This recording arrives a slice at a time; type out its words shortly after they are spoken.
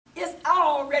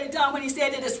already done. When he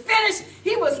said it is finished,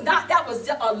 he was not, that was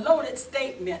just a loaded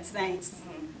statement, saints.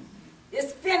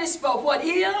 It's finished for what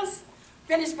is,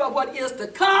 finished for what is to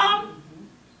come,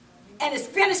 and it's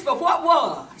finished for what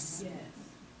was. Yes.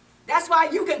 That's why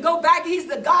you can go back. He's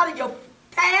the God of your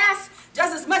past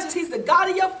just as much as he's the God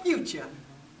of your future.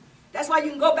 That's why you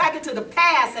can go back into the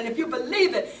past, and if you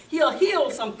believe it, he'll heal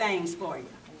some things for you.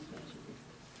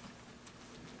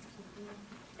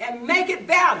 And make it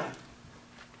better.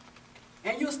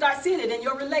 And you'll start seeing it in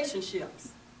your relationships,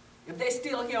 if they're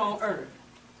still here on earth.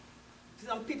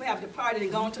 Some people have departed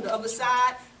and gone to the other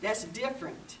side. That's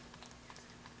different.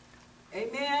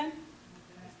 Amen?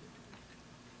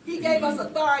 He gave us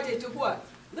authority to what?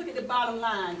 Look at the bottom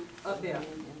line up there.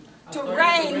 To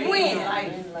reign when?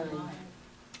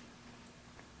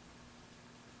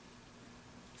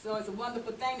 So it's a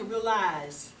wonderful thing to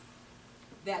realize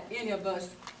that any of us,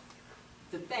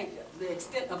 to think the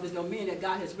extent of the dominion that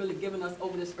God has really given us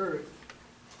over this earth.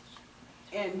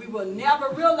 And we will never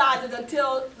realize it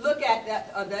until, look at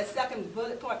that second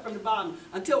bullet point from the bottom,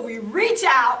 until we reach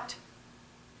out,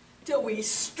 till we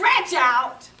stretch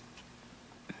out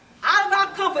of our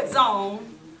comfort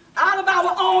zone, out of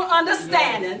our own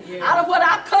understanding, out of what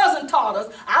our cousin taught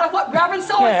us, out of what Reverend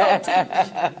so-and-so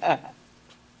teaches.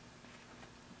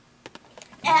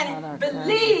 And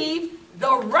believe the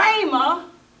rhema.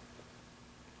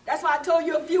 That's why I told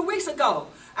you a few weeks ago.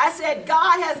 I said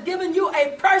God has given you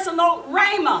a personal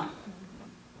rhema.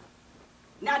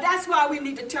 Now that's why we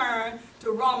need to turn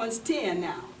to Romans 10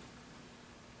 now.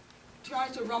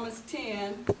 Turn to Romans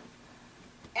 10.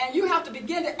 And you have to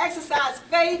begin to exercise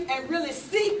faith and really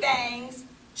see things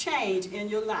change in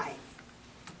your life.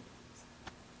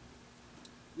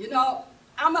 You know,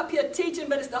 I'm up here teaching,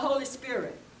 but it's the Holy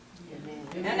Spirit.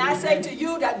 Amen. And I say to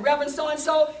you that Reverend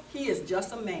so-and-so, he is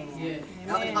just a man.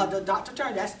 Yeah. Dr.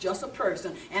 Turner, that's just a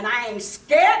person. And I ain't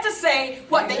scared to say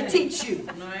what they teach you.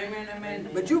 Amen.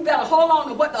 But you better hold on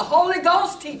to what the Holy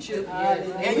Ghost teaches you.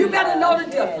 And you better know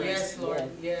the difference. Yes, Lord.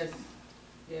 Yes.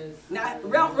 Yes. Now,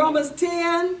 Romans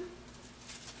 10,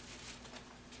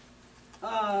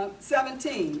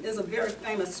 17 is a very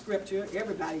famous scripture.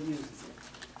 Everybody uses it.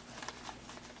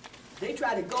 They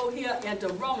try to go here into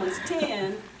Romans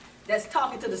 10, that's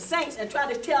talking to the saints, and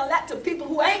try to tell that to people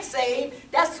who ain't saved.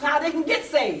 That's how they can get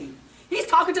saved. He's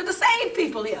talking to the saved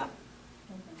people here.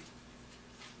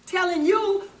 Telling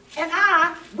you and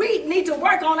I, we need to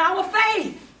work on our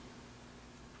faith.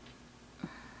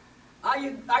 Are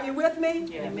you with me?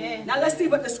 Yeah. Amen. Now let's see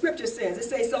what the scripture says. It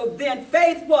says, so then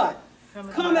faith what?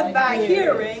 Cometh by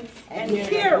hearing, and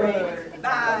hearing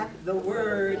by the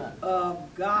word of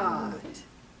God.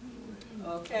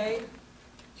 Okay?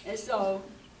 And so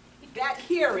that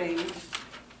hearing,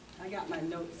 I got my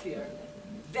notes here.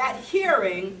 That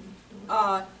hearing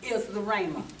is the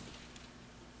rhema.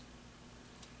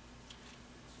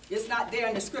 It's not there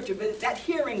in the scripture, but that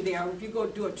hearing there, if you go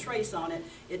do a trace on it,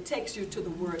 it takes you to the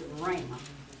word rhema.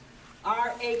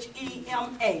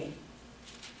 R-H-E-M-A.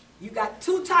 You got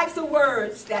two types of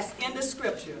words that's in the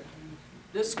scripture.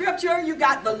 The scripture, you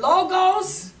got the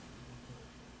logos,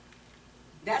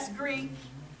 that's Greek,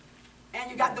 and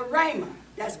you got the rhema,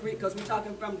 that's Greek, because we're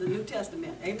talking from the New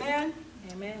Testament. Amen?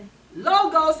 Amen.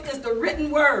 Logos is the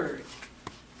written word.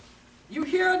 You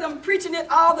hear them preaching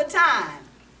it all the time.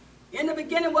 In the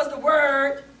beginning was the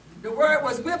Word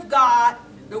was with God,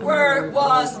 the Word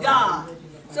was God.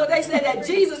 So they say that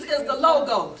Jesus is the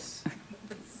Logos.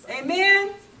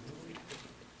 Amen?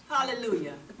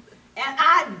 Hallelujah. And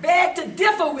I beg to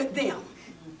differ with them.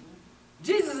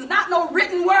 Jesus is not no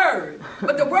written word,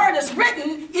 but the word that's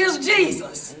written is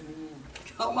Jesus.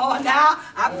 Come on now,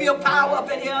 I feel power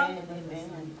up in here.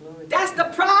 That's the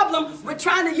problem with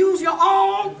trying to use your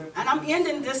own, and I'm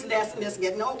ending this lesson, it's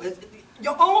getting over.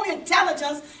 Your own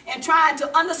intelligence and trying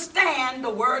to understand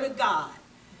the Word of God.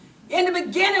 In the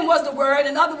beginning was the Word.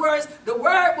 In other words, the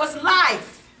Word was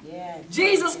life. Yes.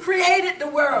 Jesus created the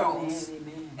world.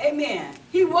 Amen. Amen.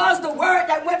 He was the Word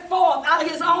that went forth out of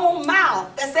his own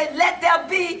mouth that said, let there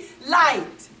be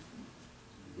light.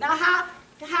 Now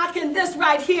how can this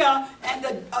right here, and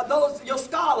those your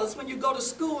scholars, when you go to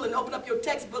school and open up your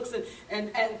textbooks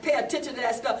and pay attention to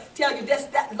that stuff, tell you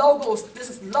that logos, this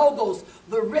is logos,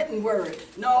 the written word.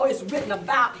 No, it's written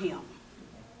about him.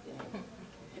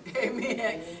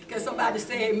 Amen. Can somebody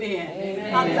say amen?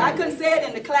 Amen. I couldn't say it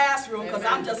in the classroom because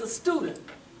I'm just a student.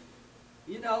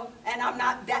 You know, and I'm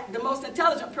not the most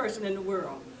intelligent person in the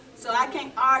world. So I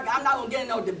can't argue. I'm not going to get in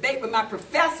no debate with my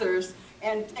professors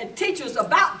and teachers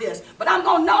about this, but I'm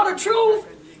going to know the truth,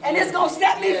 and it's going to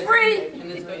set me free.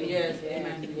 Yes,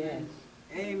 amen. Yes.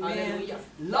 Amen.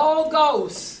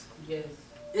 Logos. Yes.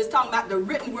 It's talking about the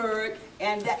written word,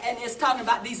 and it's talking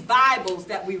about these Bibles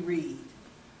that we read.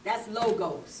 That's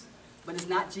logos, but it's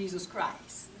not Jesus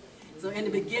Christ. So in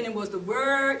the beginning was the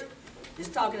Word. It's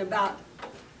talking about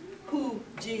who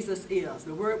Jesus is.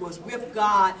 The Word was with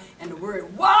God, and the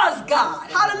Word was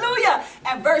God. Hallelujah.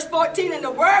 And verse 14, and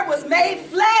the Word was made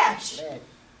flesh.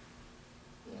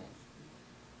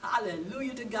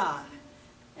 Hallelujah to God.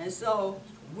 And so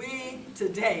we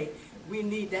today, we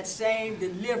need that same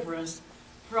deliverance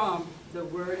from the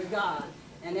Word of God.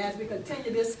 And as we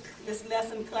continue this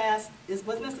lesson class,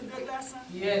 wasn't this a good lesson?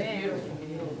 Yes, beautiful.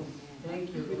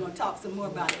 Thank you. We're going to talk some more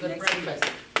about it next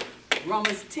week.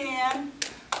 Romans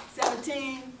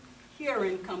 10:17,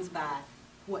 hearing comes by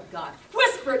what God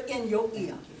whispered in your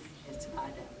ear. It's by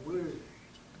that word,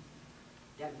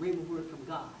 that rhema word from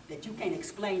God that you can't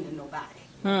explain to nobody.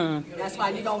 That's why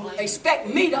you don't expect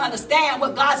me to understand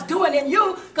what God's doing in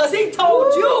you, because he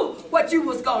told you what you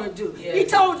was going to do. Yes. He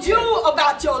told you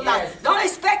about your life. Yes. Don't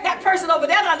expect that person over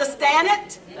there to understand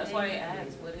it. That's why I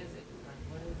ask, what is it? Like,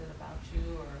 what is it about you,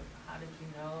 or how did you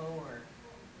know, or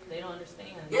they don't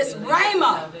understand. It's They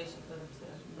rhema. salvation for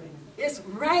themselves. It's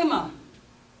rhema,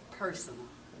 personal.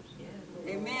 Yeah.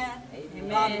 Amen. Amen.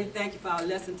 Father, we thank you for our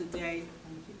lesson today.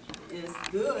 It's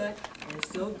good.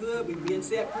 It's so good. We're being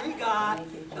set free, God,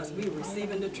 because we're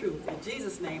receiving the truth. In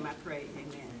Jesus' name I pray.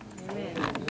 Amen. Amen.